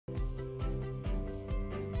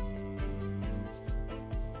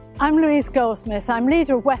I'm Louise Goldsmith. I'm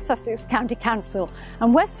leader of West Sussex County Council,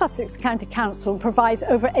 and West Sussex County Council provides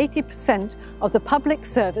over 80% of the public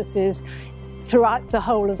services throughout the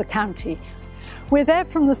whole of the county. We're there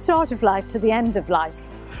from the start of life to the end of life.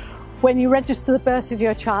 When you register the birth of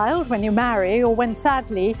your child, when you marry, or when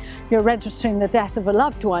sadly you're registering the death of a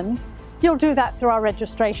loved one, you'll do that through our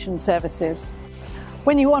registration services.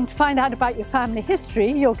 When you want to find out about your family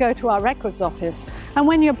history, you'll go to our records office. And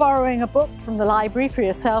when you're borrowing a book from the library for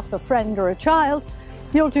yourself, a friend or a child,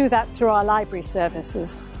 you'll do that through our library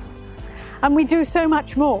services. And we do so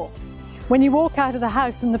much more. When you walk out of the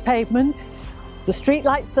house and the pavement, the street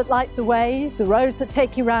lights that light the way, the roads that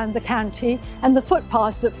take you around the county, and the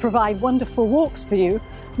footpaths that provide wonderful walks for you,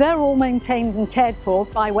 they're all maintained and cared for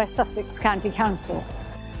by West Sussex County Council.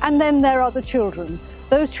 And then there are the children.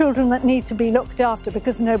 Those children that need to be looked after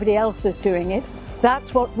because nobody else is doing it.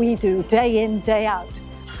 That's what we do day in, day out.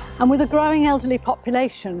 And with a growing elderly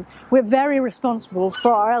population, we're very responsible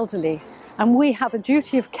for our elderly. And we have a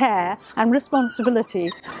duty of care and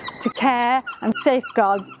responsibility to care and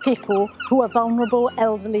safeguard people who are vulnerable,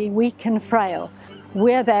 elderly, weak and frail.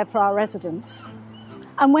 We're there for our residents.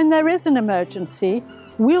 And when there is an emergency,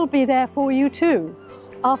 we'll be there for you too.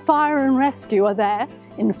 Our fire and rescue are there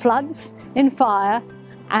in floods, in fire,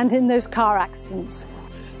 and in those car accidents.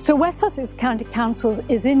 So West Sussex County Council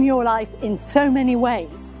is in your life in so many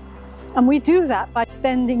ways. And we do that by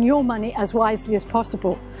spending your money as wisely as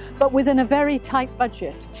possible, but within a very tight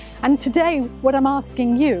budget. And today, what I'm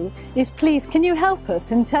asking you is, please, can you help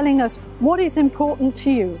us in telling us what is important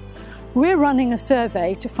to you? We're running a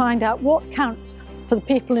survey to find out what counts for the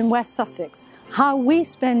people in West Sussex, how we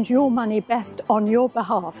spend your money best on your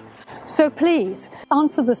behalf. So please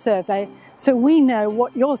answer the survey so we know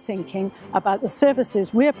what you're thinking about the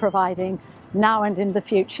services we're providing now and in the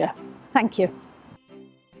future. Thank you.